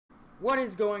What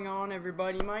is going on,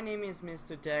 everybody? My name is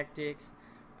Mr. Tactikz.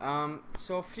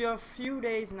 So for a few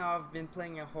days now I've been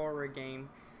playing a horror game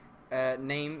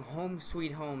named Home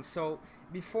Sweet Home. So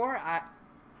before I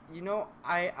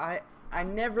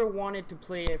never wanted to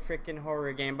play a freaking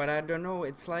horror game, but I don't know,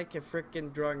 it's like a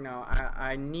freaking drug now.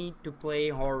 I need to play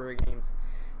horror games.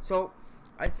 So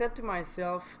I said to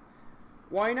myself,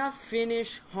 why not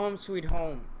finish Home Sweet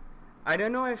Home? I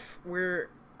don't know if we're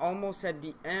almost at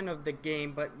the end of the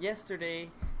game, but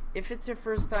yesterday, if it's your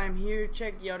first time here,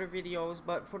 check the other videos.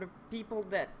 But for the people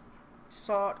that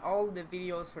saw all the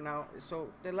videos for now, so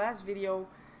the last video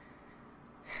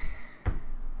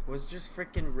was just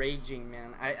freaking raging,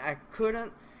 man. I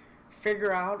couldn't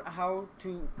figure out how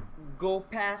to go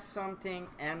past something,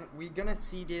 and we're gonna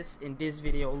see this in this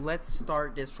video. Let's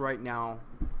start this right now.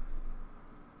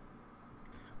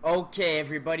 Okay,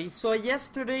 everybody, so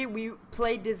yesterday we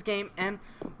played this game and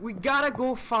we gotta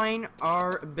go find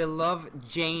our beloved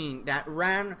Jane that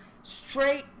ran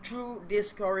straight through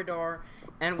this corridor,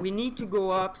 and we need to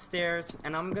go upstairs,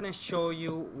 and I'm gonna show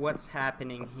you what's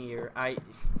happening here. I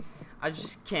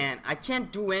just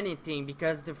can't do anything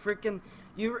because the freaking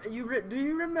do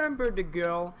you remember the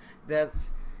girl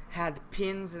that's had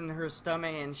pins in her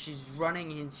stomach and she's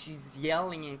running and she's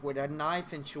yelling with a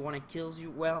knife and she wanna kill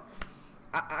you? Well,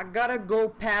 I gotta go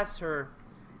past her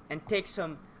and take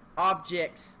some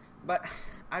objects, but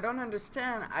I don't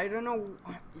understand. I don't know.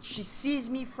 She sees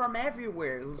me from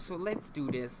everywhere. So let's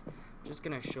do this. I'm just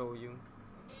gonna show you.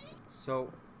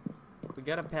 So we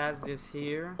gotta pass this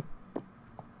here.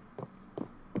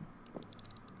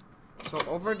 So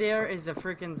over there is a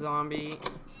freaking zombie.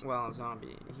 Well,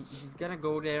 zombie. He's gonna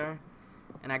go there,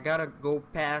 and I gotta go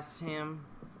past him,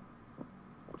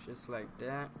 just like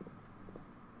that.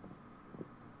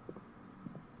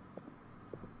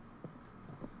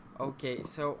 Okay,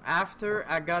 so after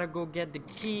I gotta go get the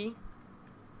key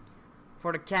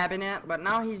for the cabinet, but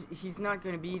now he's not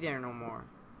gonna be there no more,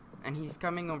 and he's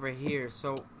coming over here.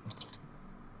 So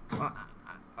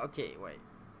okay, wait,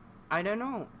 I don't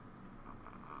know,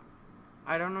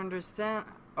 I don't understand.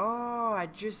 Oh, I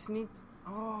just need,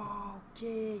 oh,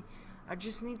 okay, I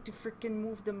just need to freaking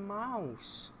move the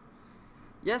mouse.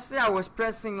 Yesterday I was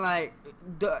pressing like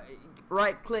the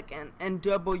right click and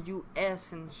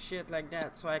WS and shit like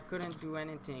that, so I couldn't do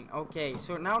anything. Okay,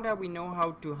 so now that we know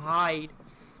how to hide,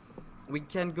 we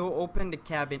can go open the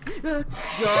cabin.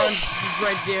 John, he's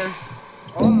right there.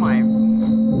 Oh my.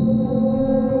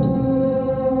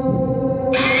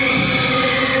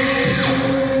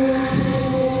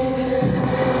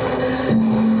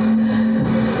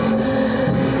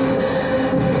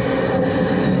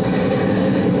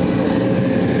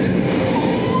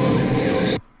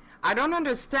 I don't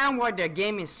understand why the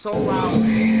game is so loud.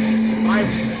 My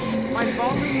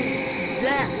volume is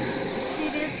there. You see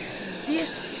this?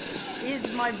 This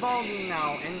is my volume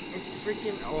now, and it's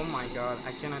freaking. Oh my god,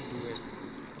 I cannot do it.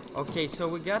 Okay, so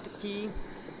we got the key.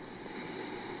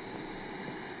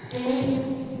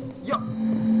 Yo,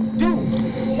 dude,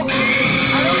 what?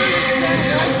 I don't understand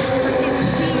why she freaking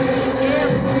sees me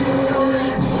every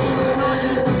time. She's not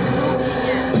even looking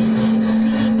at me. She's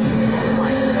seeing me. Oh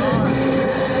my god.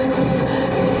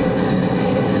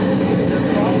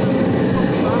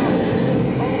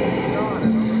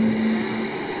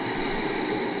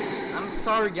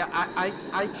 Sorry,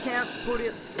 I can't put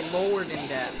it lower than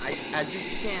that. I just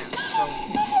can't. So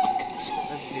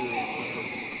let's do this.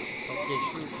 Okay,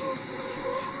 shoot.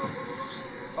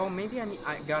 Oh, maybe I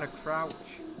gotta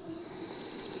crouch.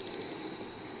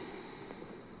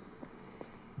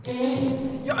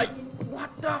 Yo,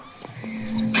 what the? Okay,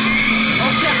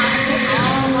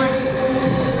 oh my.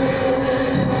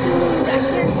 Dude, I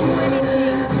can't do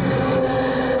anything.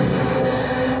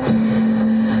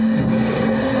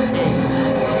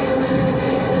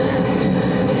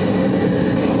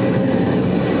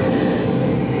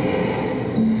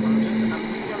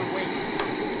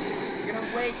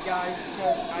 Guys,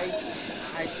 because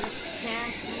I just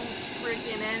can't do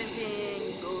freaking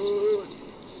anything. Good.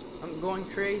 I'm going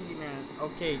crazy, man.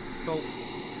 Okay, so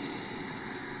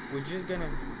we're just gonna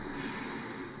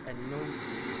and no, do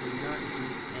not do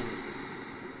anything.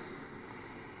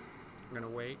 I'm gonna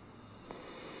wait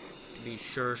to be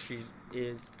sure she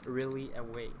is really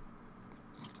awake.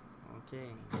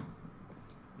 Okay,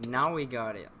 now we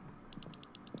got it.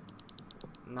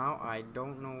 Now I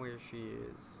don't know where she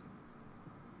is.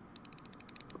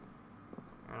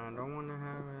 I don't want to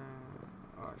have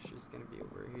a. Oh, she's gonna be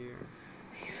over here.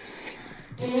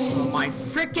 Oh my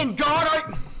freaking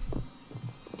god!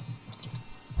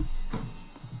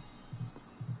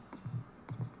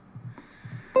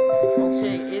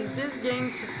 Okay, is is this game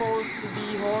supposed to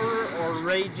be horror or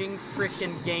raging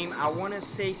freaking game? I want to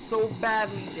say so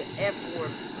badly the F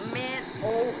word. Man,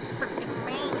 oh freaking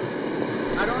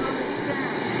man. I don't understand.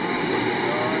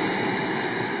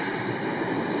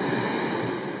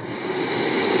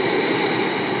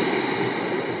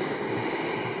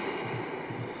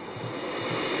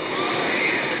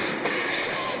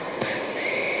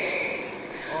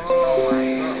 Oh my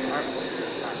god.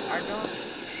 I don't.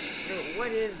 Dude,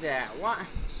 what is that? What?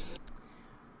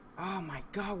 Oh my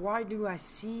god, why do I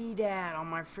see that on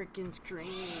my freaking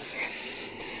screen?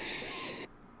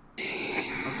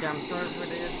 Okay, I'm sorry for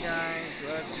this, guys.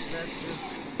 Let's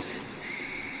just...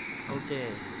 Okay.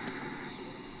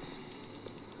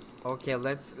 Okay,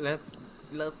 let's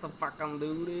fucking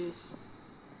do this.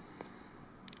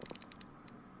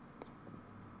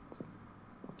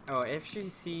 Oh, if she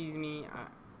sees me,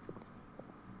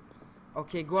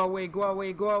 okay, go away, go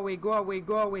away, go away, go away,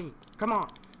 go away. Come on,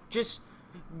 just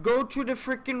go to the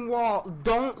freaking wall.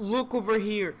 Don't look over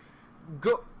here.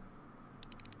 Go.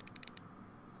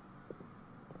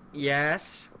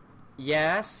 Yes,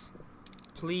 yes,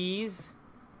 please.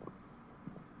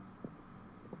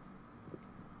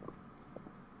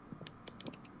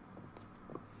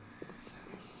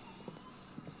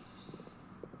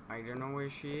 I don't know where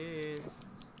she is.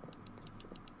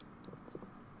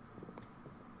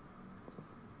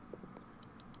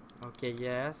 Okay,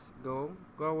 yes, go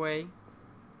away.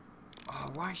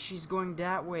 Oh, why she's going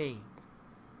that way?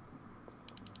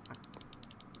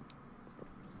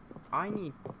 I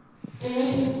need...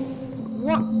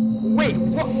 What? Wait,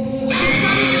 what? She's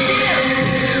not even there!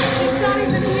 She's not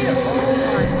even here! Oh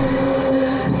my...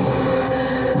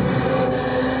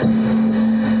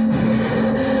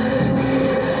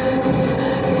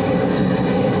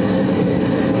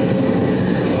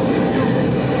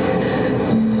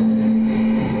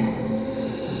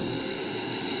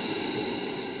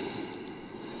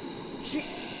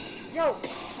 Yo,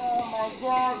 oh my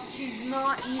god, she's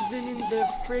not even in the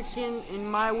freaking,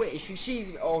 in my way. She sees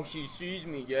me. Oh, she sees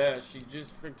me. Yeah, she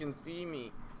just freaking see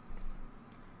me.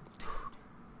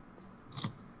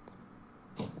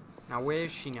 Dude. Now, where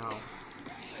is she now?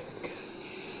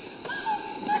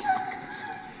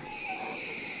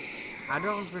 I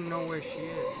don't even know where she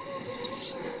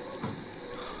is.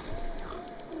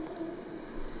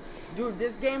 Dude,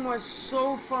 this game was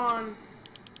so fun.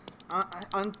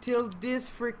 Until this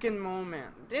freaking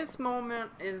moment. This moment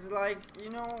is like, you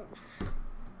know,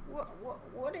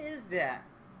 what is that?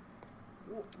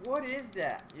 What is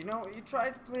that? You know, you try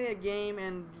to play a game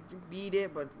and you beat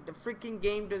it, but the freaking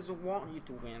game doesn't want you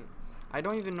to win. I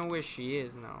don't even know where she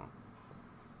is now.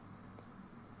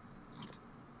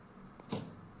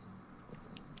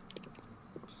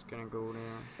 Just gonna go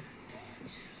there.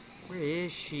 Where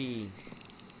is she?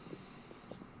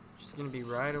 She's gonna be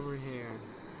right over here.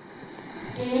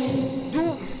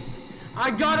 Dude,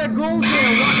 I gotta go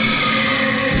there.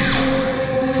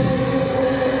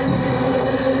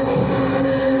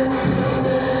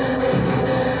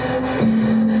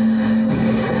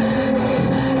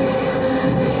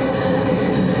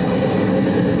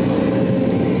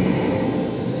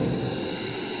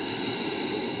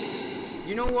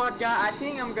 You know what, guy? I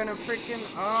think I'm gonna freaking...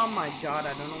 Oh my god,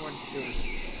 I don't know what to do.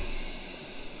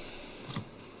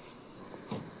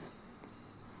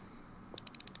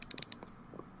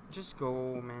 Just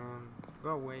go, man. Go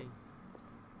away.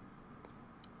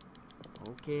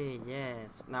 Okay,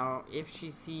 yes. Now, if she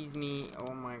sees me,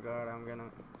 oh my god, I'm gonna...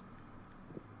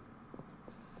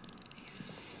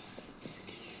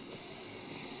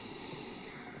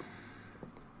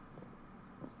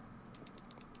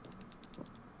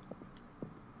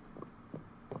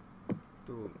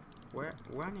 Dude, where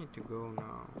I need to go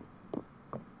now?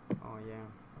 Oh, yeah.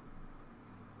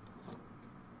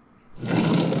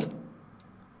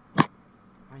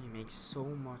 You make so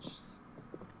much.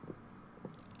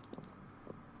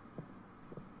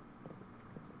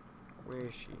 Where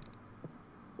is she?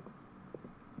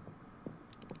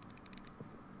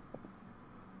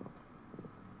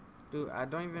 Dude, I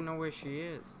don't even know where she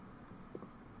is.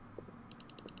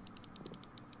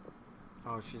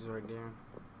 Oh, she's right there.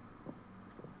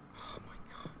 Oh my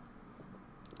god.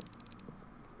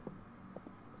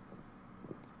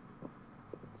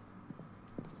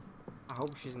 I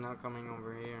hope she's not coming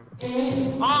over here.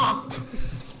 Ah!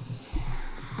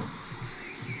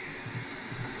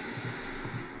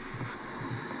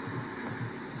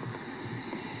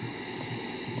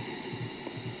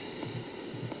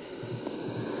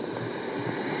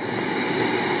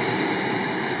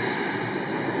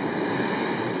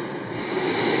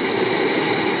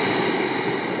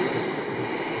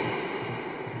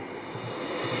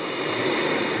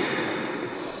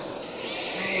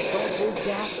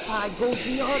 go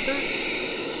the other.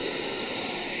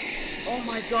 Oh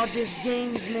my god, this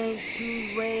game makes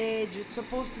me rage. It's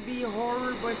supposed to be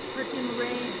horror, but it's freaking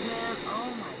rage, man.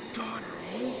 Oh my god, I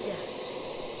hate that.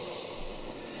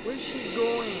 Where's she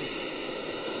going?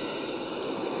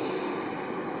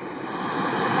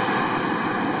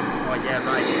 Oh yeah,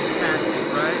 right, she's passing,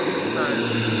 right? So...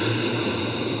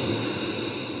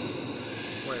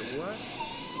 Wait, what?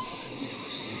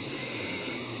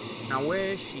 Now where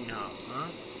is she now, huh?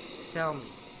 Tell me.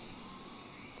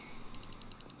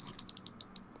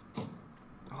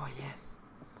 Oh yes.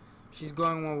 She's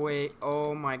going one way.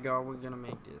 Oh my god, we're gonna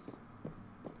make this.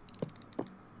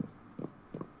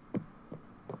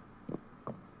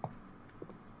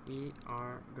 We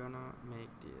are gonna make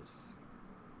this.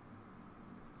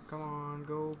 Come on,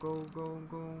 go, go, go,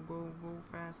 go, go, go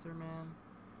faster, man.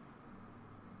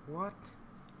 What?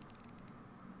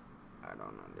 I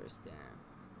don't understand.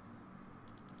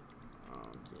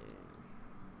 Okay.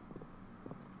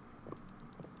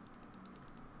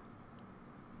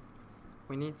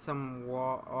 We need some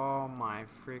oh my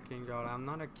freaking god, I'm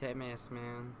not a chemist,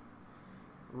 man.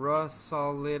 Rust,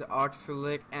 solid,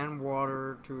 oxalic, and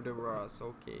water to the rust.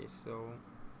 Okay, so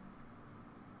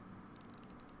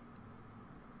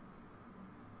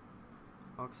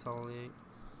oxalic,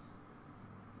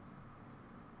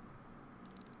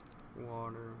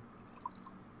 water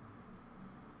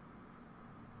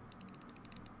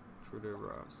to the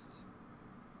rust.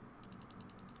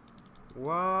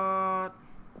 What?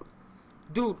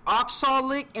 Dude,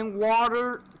 oxalic and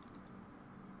water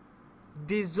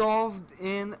dissolved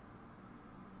in...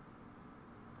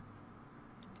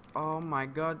 Oh my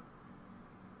god.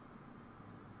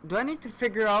 Do I need to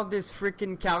figure out this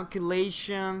freaking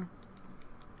calculation?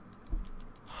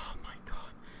 Oh my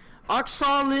god.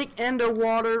 Oxalic and the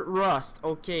water rust.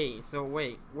 Okay, so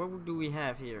wait. What do we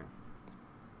have here?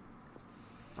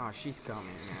 Oh, she's coming,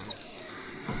 man.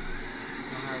 I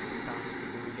don't have the time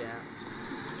to do that.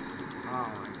 Oh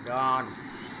my god.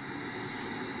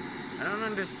 I don't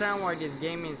understand why this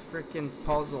game is freaking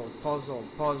puzzle.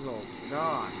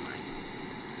 God,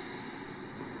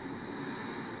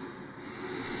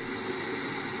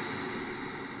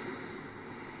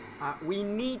 man. We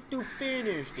need to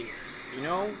finish this, you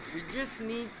know? We just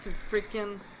need to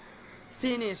freaking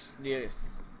finish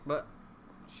this. But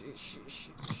she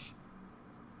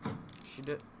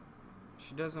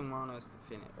doesn't want us to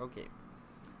finish. Okay.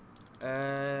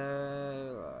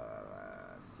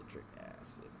 Citric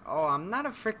acid. Oh, I'm not a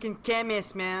freaking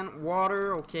chemist, man.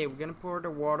 Water. Okay, we're gonna pour the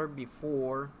water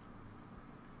before.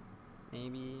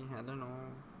 Maybe, I don't know.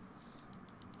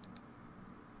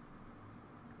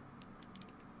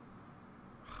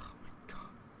 Oh my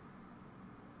god.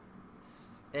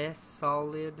 S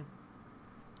solid.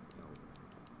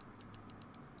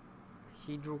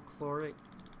 Hydrochloric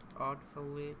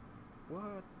oxalate.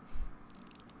 What?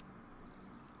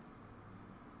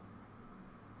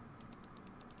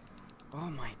 Oh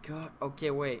my god.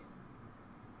 Okay, wait.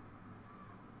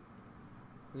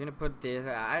 We're gonna put this.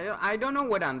 I don't know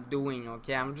what I'm doing.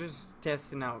 Okay, I'm just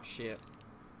testing out shit.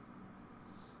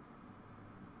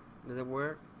 Does it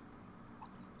work?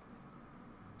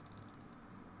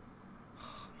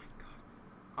 Oh my god.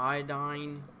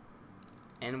 Iodine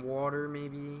and water,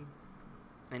 maybe,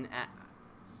 and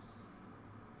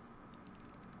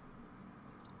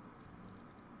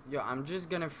yo, I'm just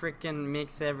gonna freaking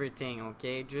mix everything.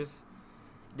 Okay, just.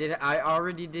 I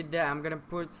already did that. I'm gonna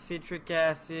put citric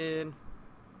acid,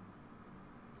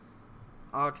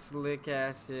 oxalic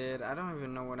acid. I don't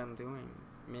even know what I'm doing.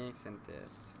 Mix and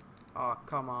test. Oh,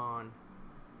 come on.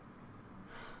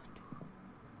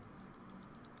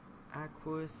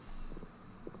 Aqueous.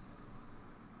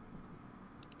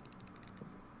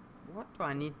 What do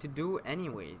I need to do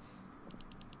anyways?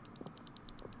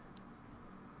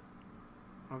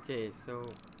 Okay,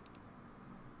 so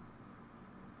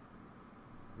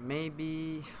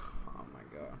maybe, oh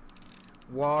my god,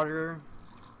 water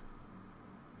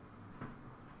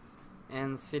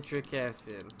and citric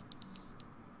acid.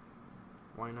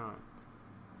 Why not?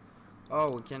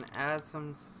 Oh, we can add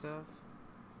some stuff.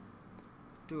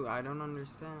 Dude, I don't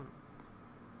understand.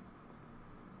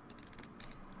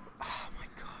 Oh my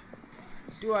god.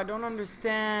 Dude, I don't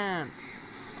understand.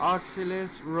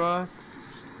 Oxalis, rust,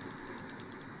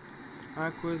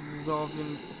 aqueous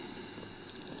dissolving.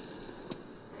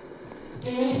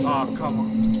 Oh, come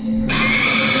on.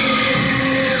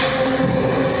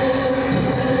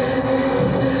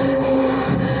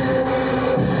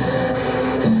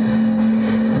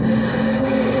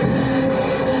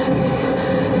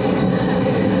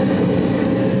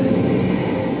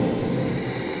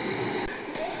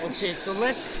 Okay, so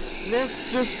let's let's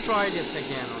just try this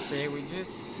again, okay?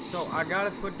 So I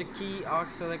gotta put the key,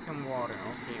 oxalic and water.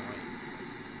 Okay, wait.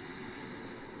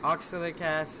 Oxalic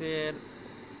acid,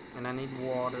 and I need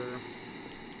water.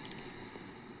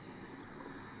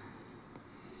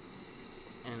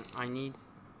 And I need...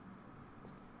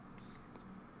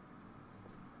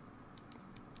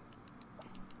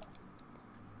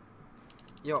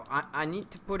 Yo, I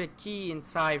need to put a key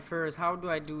inside first. How do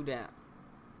I do that?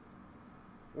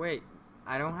 Wait,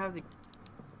 I don't have the...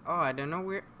 Oh, I don't know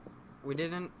where... We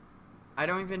didn't... I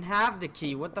don't even have the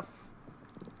key. What the f...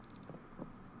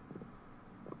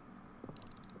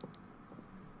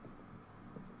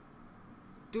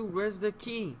 Dude, where's the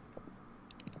key?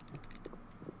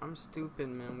 I'm stupid,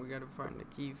 man. We gotta find the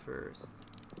key first.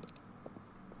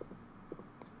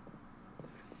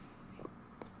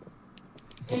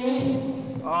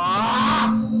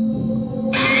 Ah!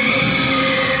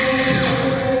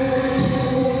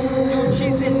 Dude,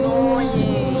 she's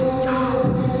annoying.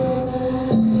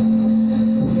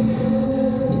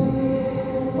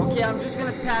 Okay, I'm just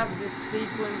gonna pass this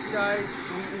sequence, guys.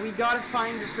 We gotta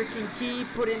find the freaking key,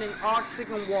 put it in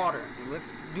oxygen and water.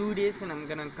 Let's do this, and I'm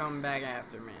gonna come back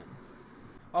after, man.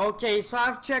 Okay, so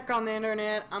I've checked on the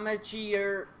internet. I'm a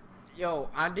cheater. Yo,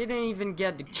 I didn't even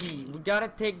get the key. We gotta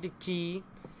take the key.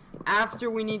 After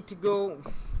we need to go...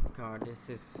 God, this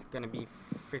is gonna be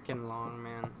freaking long,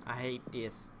 man. I hate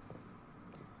this.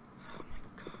 Oh my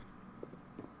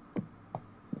god.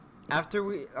 After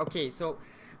we... Okay, so...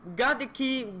 We got the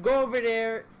key. Go over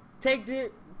there. Take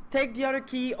the other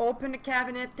key. Open the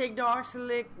cabinet. Take the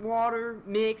oxalic water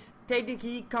mix. Take the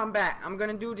key. Come back. I'm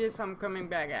gonna do this. I'm coming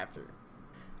back after.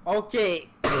 Okay.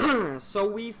 So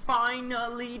we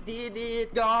finally did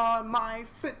it. God, my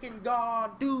freaking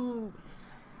god, dude.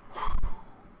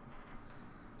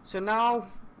 So now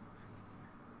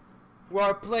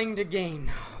we're playing the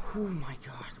game. Oh my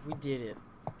god, we did it.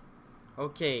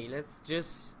 Okay, let's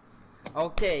just...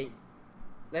 Okay,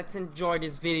 let's enjoy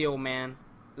this video, man.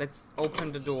 Let's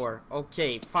open the door.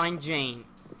 Okay, find Jane.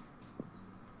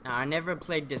 Now, I never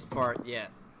played this part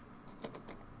yet.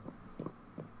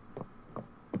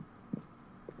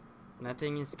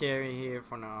 Nothing is scary here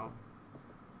for now.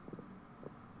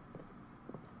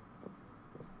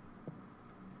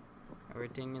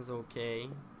 Everything is okay.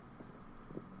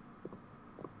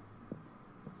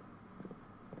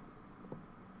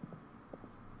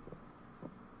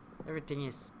 Everything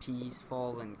is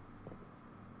peaceful and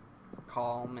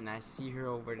calm, and I see her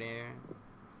over there.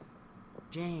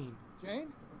 Jane.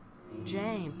 Jane?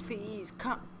 Jane, please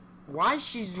come. Why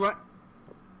she's run?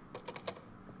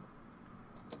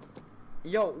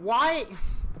 Yo, why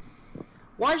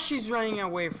she's running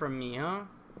away from me, huh?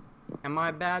 Am I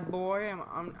a bad boy?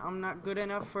 I'm not good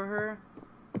enough for her?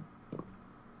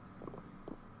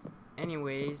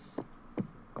 Anyways.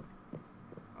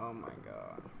 Oh my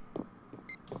god.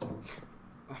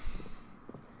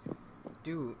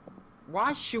 Dude,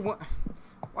 why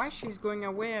she's going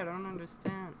away? I don't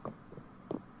understand.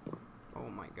 Oh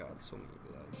my god, so many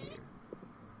blood here.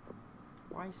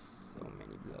 Why so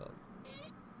many blood?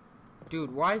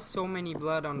 Dude, why so many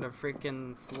blood on the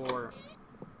freaking floor?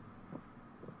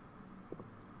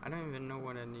 I don't even know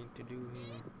what I need to do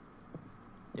here.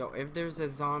 Yo, if there's a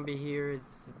zombie here,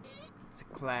 it's a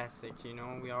classic, you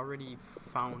know? We already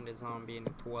found a zombie in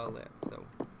the toilet, so...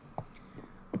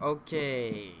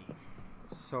 Okay.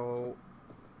 So...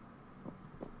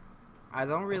 I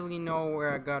don't really know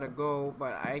where I gotta go,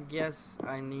 but I guess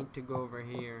I need to go over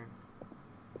here.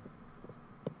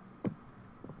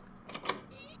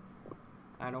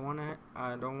 I don't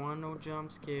want no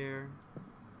jump scare.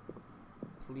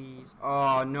 Please.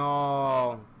 Oh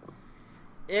no.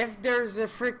 If there's a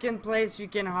freaking place you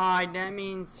can hide, that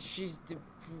means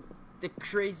the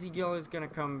crazy girl is gonna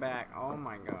come back. Oh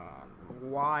my god.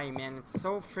 Why, man? It's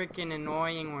so freaking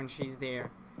annoying when she's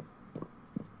there.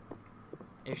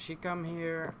 If she come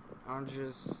here, I'll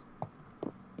just...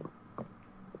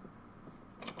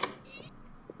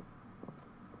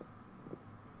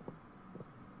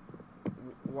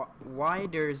 Why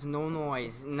there's no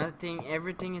noise? Nothing,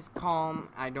 everything is calm.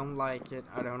 I don't like it.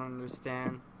 I don't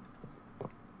understand.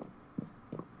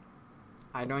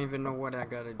 I don't even know what I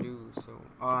gotta do, so...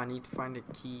 Oh, I need to find a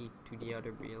key to the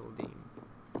other building.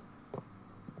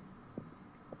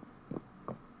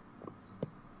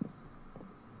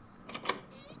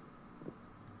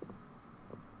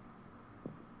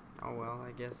 Oh well,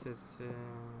 I guess it's...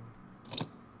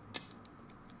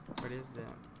 What is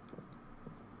that?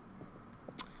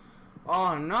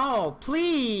 Oh no,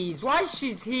 please! Why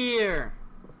she's here?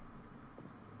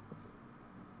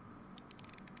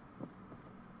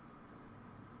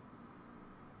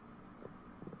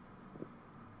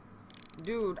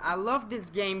 dude, I love this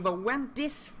game, but when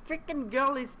this freaking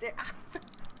girl is there,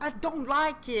 I don't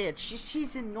like it.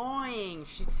 She's annoying.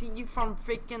 She see you from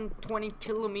freaking 20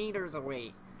 kilometers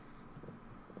away.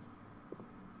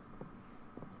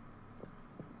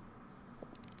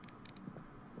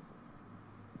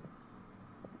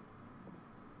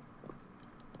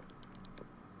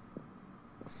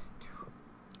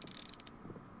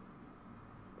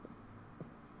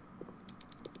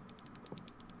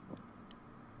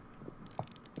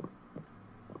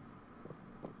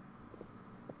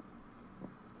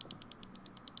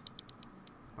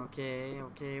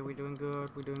 Okay, we're doing good,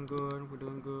 we're doing good, we're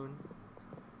doing good.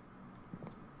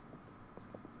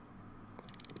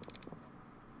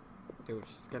 Dude,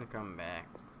 she's gonna come back.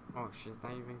 Oh, she's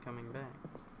not even coming back.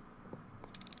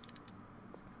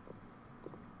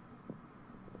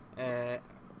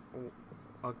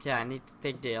 Okay, I need to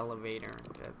take the elevator.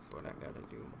 That's what I gotta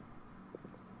do.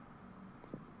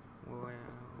 Well,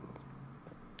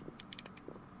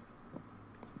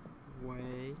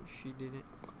 wait, she didn't.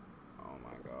 Oh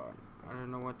my god, I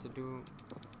don't know what to do.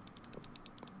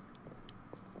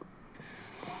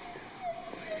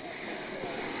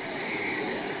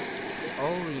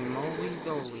 Holy moly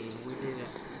dolly, we did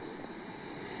it.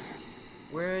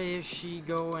 Where is she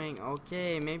going?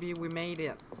 Okay, maybe we made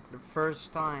it the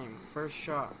first time, first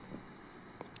shot.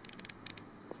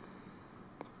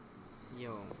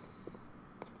 Yo.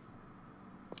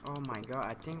 Oh my god,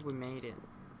 I think we made it.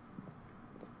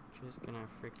 Just gonna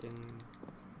freaking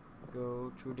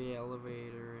go through the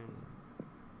elevator and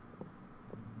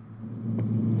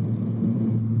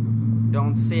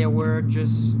don't say a word,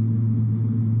 just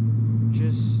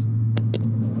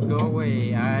go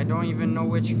away. I don't even know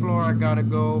which floor I gotta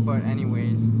go, but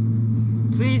anyways,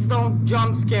 please don't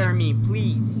jump scare me,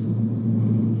 please.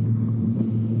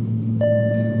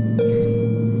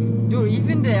 Dude,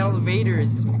 even the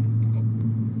elevators.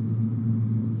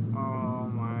 Oh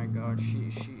my god, she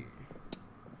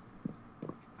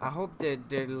I hope that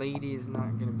the lady is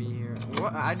not gonna be here.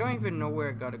 What? I don't even know where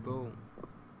I gotta go.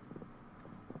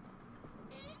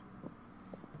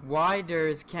 Why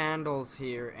there's candles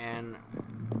here and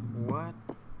what?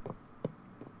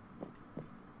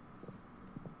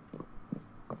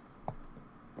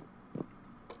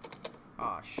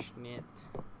 Oh shit.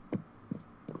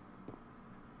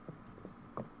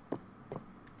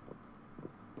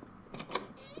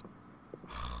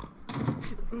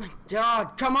 Oh my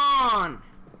god, come on!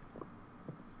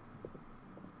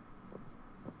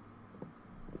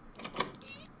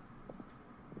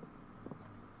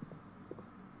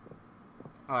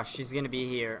 Oh, she's gonna be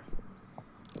here.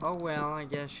 Oh well, I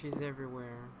guess she's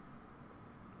everywhere.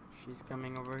 She's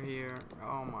coming over here.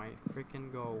 Oh my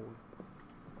freaking gold.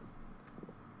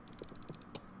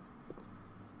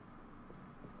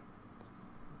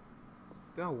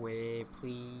 Go away,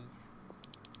 please.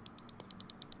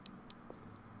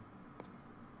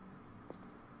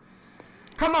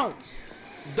 Come on!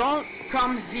 Don't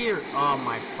come here! Oh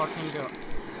my fucking god.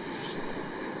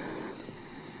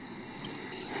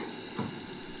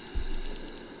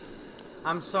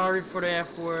 I'm sorry for the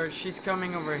F word. She's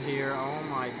coming over here. Oh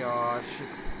my gosh.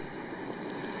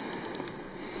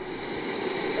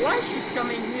 Why she's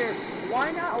coming here?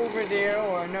 Why not over there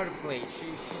or another place? She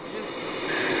just.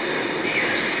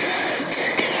 You're so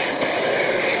together.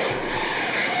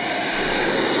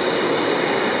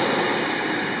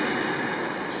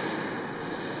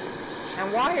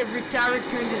 And why every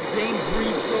character in this game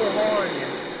breathes so hard?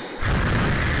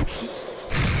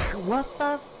 What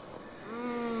the?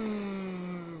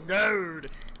 Dude,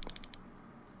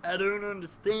 I don't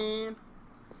understand.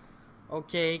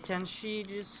 Okay, can she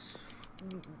just,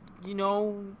 you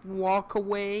know, walk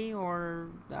away or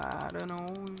I don't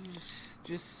know,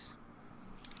 just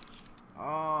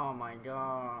oh my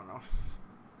god,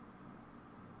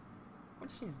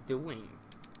 what she's doing?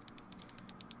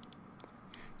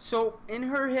 So in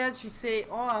her head she say,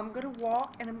 oh, I'm gonna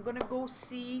walk and I'm gonna go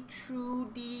see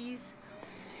through these.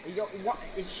 Yo, what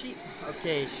is she?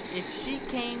 Okay, if she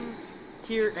came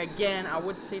here again, I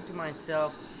would say to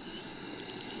myself,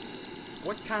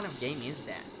 what kind of game is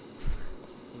that?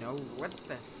 You know, what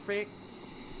the frick?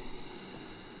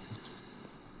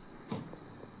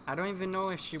 I don't even know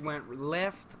if she went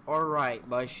left or right,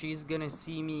 but she's gonna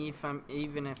see me if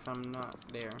even if I'm not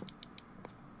there.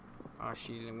 Oh,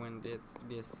 she went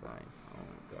this side. Oh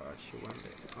god, she went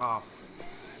there. Off.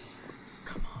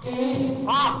 Come on.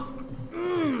 Off!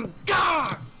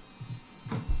 God!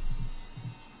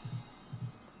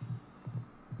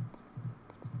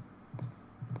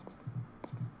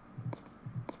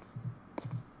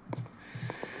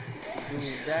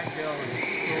 Dude, that girl is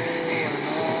so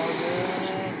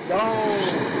annoying. No!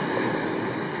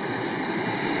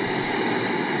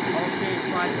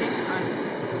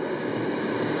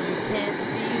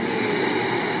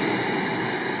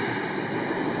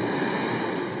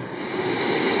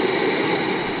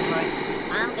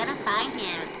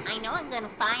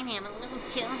 find him and we'll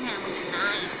kill him with a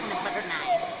knife, with a butter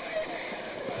knife.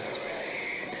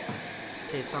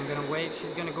 Okay, so I'm gonna wait.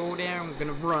 She's gonna go there. I'm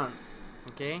gonna run.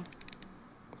 Okay?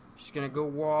 She's gonna go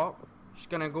walk. She's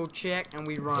gonna go check, and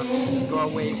we run. Go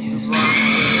away. We run away.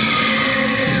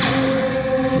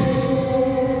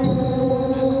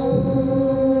 Just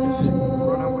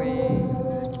run away,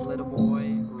 little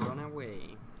boy. Run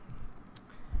away.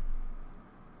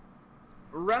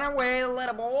 Run away,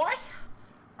 little boy.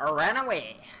 Run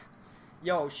away.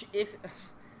 Yo,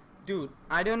 dude,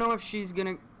 I don't know if she's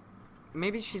gonna.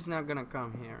 Maybe she's not gonna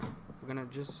come here. We're gonna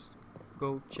just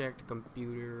go check the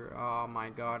computer. Oh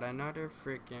my god, another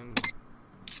freaking.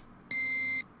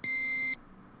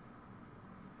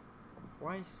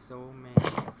 Why so many?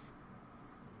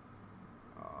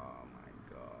 Oh my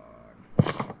god.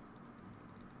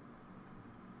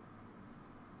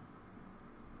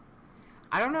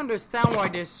 I don't understand why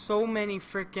there's so many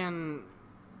freaking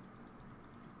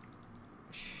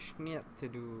shit to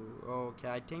do. Okay,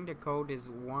 I think the code is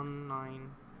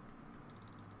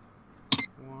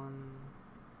 191.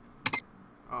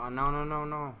 Oh,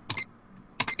 no.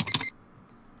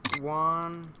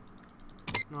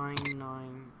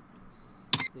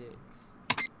 1996.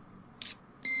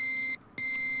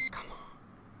 Come on.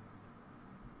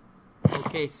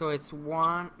 Okay, so it's 6.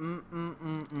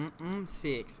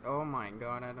 Oh my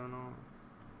god, I don't know.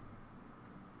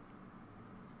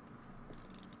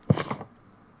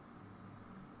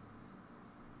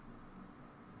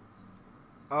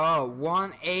 Oh,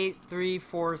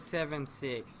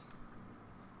 183476.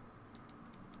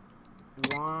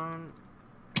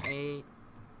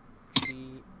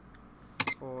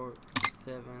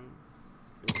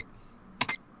 183476.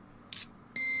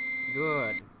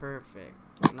 Good, perfect.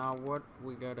 Now what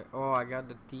we gotta? Oh, I got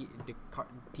the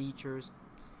teachers.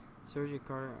 Sergio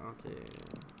Carter. Okay.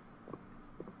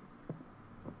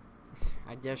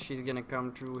 I guess she's gonna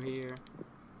come through here.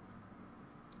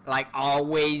 Like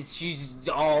always, she's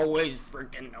always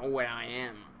freaking know where I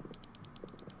am.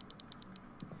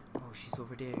 Oh, she's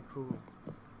over there. Cool.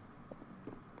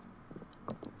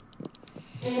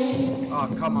 Oh,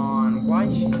 come on. Why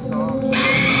is she so... Oh,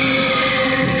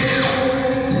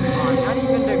 not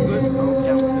even the good... Okay,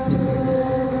 I'm with the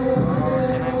good... Oh,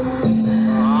 can I just...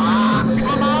 Ah,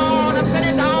 come on! I'm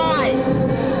gonna die!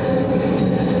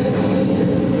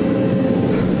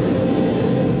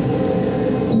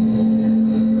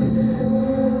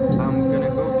 I'm gonna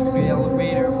go through the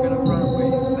elevator. I'm gonna run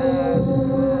away fast.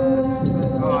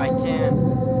 Oh, I can't.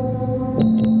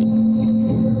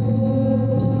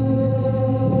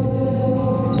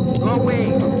 Go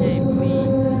away. Okay,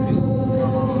 please. Dude,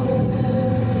 come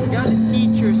on. Got a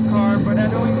teacher's car, but I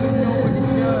don't even know what it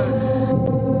does.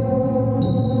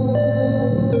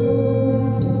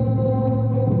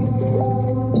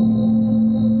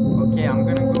 Okay, I'm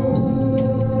gonna go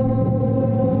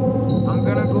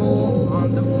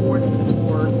on the 4th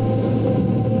floor.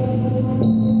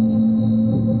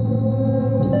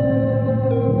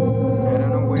 I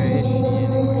don't know where is she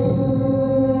anyways.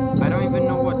 I don't even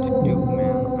know what to do,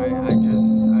 man. I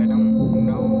don't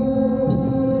know.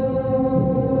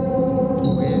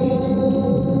 Where is she?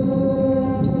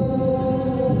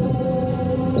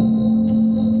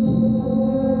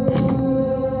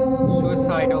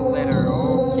 Suicidal letter.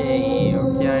 Okay,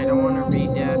 I don't want to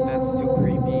read that. That's too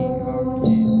creepy.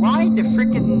 Okay. Why the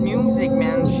freaking music,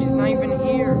 man? She's not even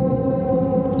here.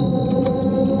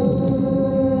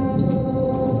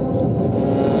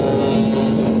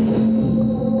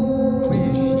 Where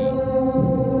is she?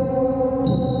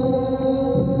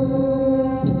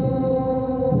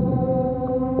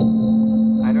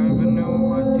 I don't even know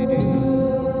what to do.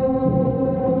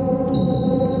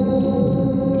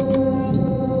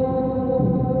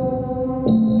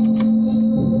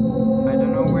 I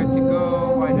don't know where to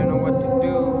go. I don't know what to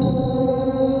do.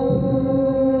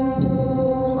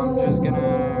 So I'm just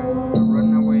gonna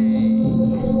run away.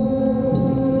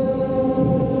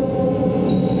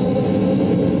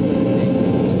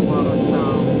 Make a lot of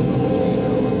sounds so she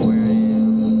knows where I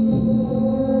am.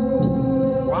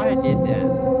 Why I did that?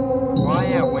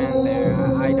 Why I went there?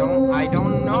 I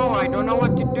don't know. I don't know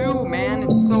what to do, man.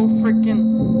 It's so freaking...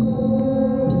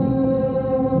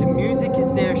 The music is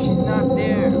there. She's not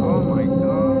there. Oh my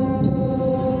god.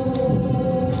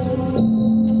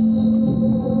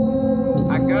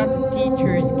 I got the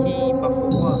teacher's key, but for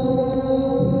what?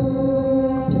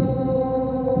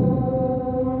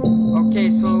 Okay,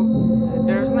 so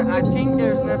I think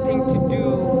there's nothing to do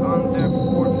on the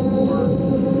 4th floor.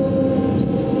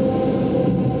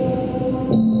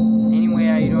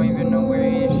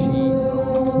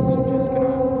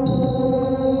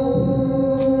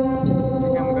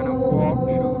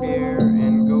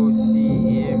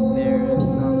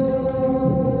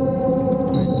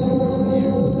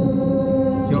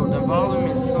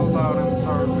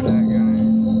 car for that,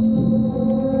 guys.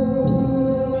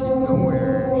 She's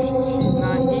nowhere. She's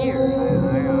not here.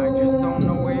 I just don't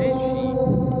know where is she.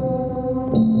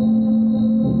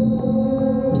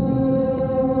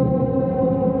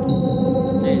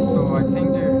 Okay, so I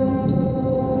think they're.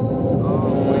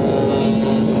 Oh wait.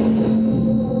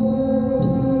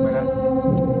 But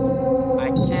I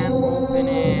can't open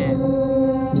it.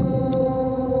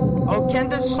 Oh, can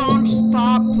the song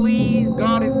stop, please?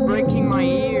 God is breaking my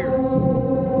ears.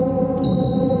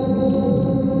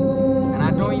 And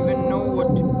I don't even know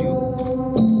what to do.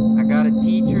 I got a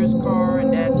teacher's car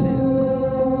and that's it.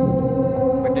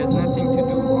 But there's nothing to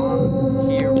do on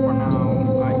here for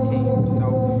now, I think. So,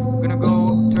 I'm gonna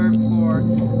go third floor.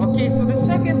 Okay, so the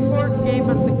second floor gave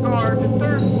us a car. The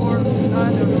third floor, I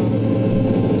don't know.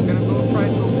 I'm gonna go try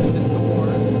to open the door.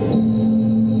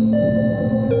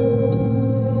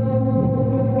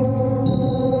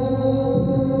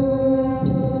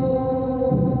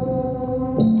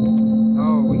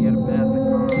 Oh, we gotta pass the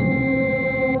car.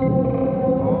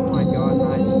 Oh my god,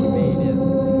 nice, we made it.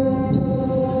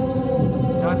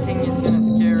 Nothing is gonna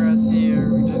scare us here.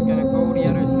 We're just gonna go the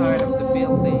other side of the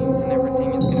building and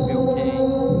everything is gonna be okay.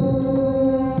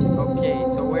 Okay,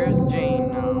 so where's Jane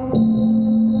now?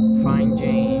 Find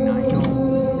Jane, I know.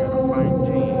 We gotta find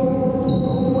Jane.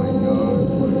 Oh my god,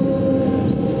 what is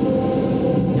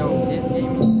that? Yo, this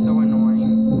game is so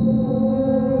annoying.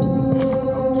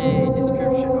 Okay,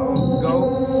 description. Oh,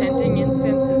 go. Scenting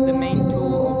incense is the main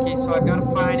tool. Okay, so I gotta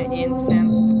find an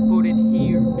incense to put it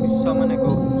here to summon a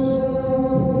ghost.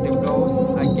 The ghost,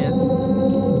 I guess.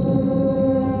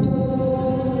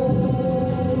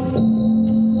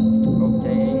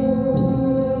 Okay.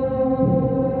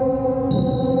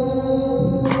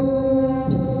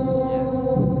 Yes,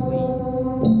 please.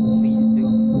 Please do.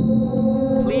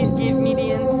 Please give me the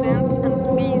incense and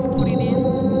please put it in.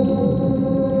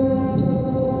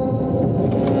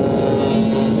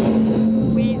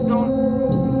 Please don't.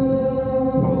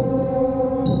 Oh,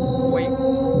 wait.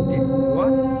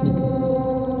 What?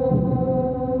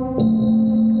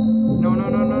 No, no,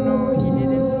 no, no, no. He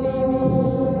didn't see me.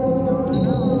 No, no,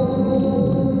 no.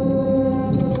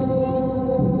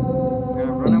 I'm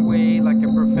gonna run away like a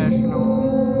professional.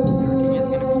 Everything is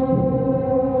gonna be.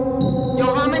 Yo,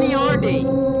 how many are they? Yo.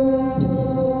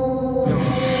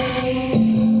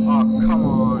 Oh, come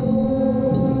on.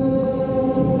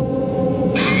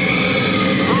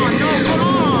 Oh, no, come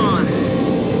on.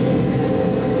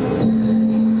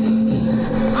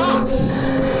 Oh.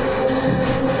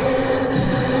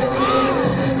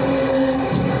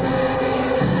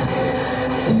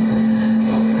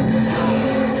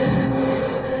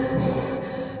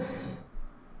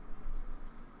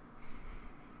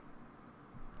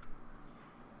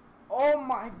 Oh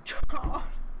my god.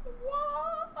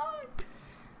 What?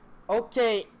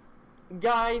 Okay,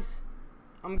 guys,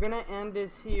 I'm gonna end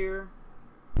this here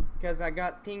because I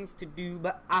got things to do.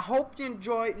 But I hope you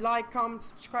enjoyed. Like, comment,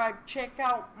 subscribe. Check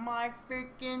out my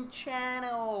freaking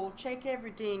channel. Check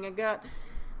everything. I got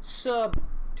sub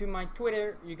to my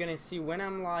Twitter. You're gonna see when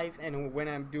I'm live and when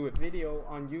I do a video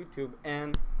on YouTube.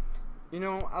 And you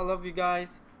know, I love you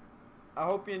guys. I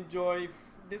hope you enjoy.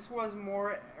 This was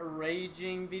more a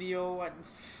raging video.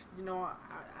 You know,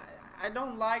 I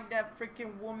don't like that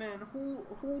freaking woman.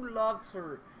 Who loves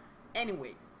her?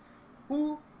 Anyways,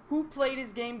 who play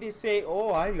this game? They say,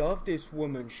 oh, I love this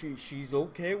woman. She's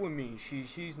okay with me.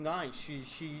 She's nice.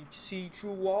 She see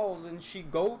through walls and she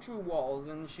go through walls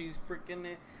and she's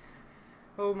freaking.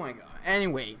 Oh my god.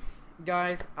 Anyway,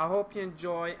 guys, I hope you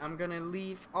enjoy. I'm gonna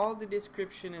leave all the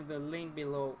description and the link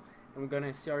below. I'm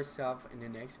gonna see ourselves in the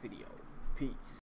next video. Peace.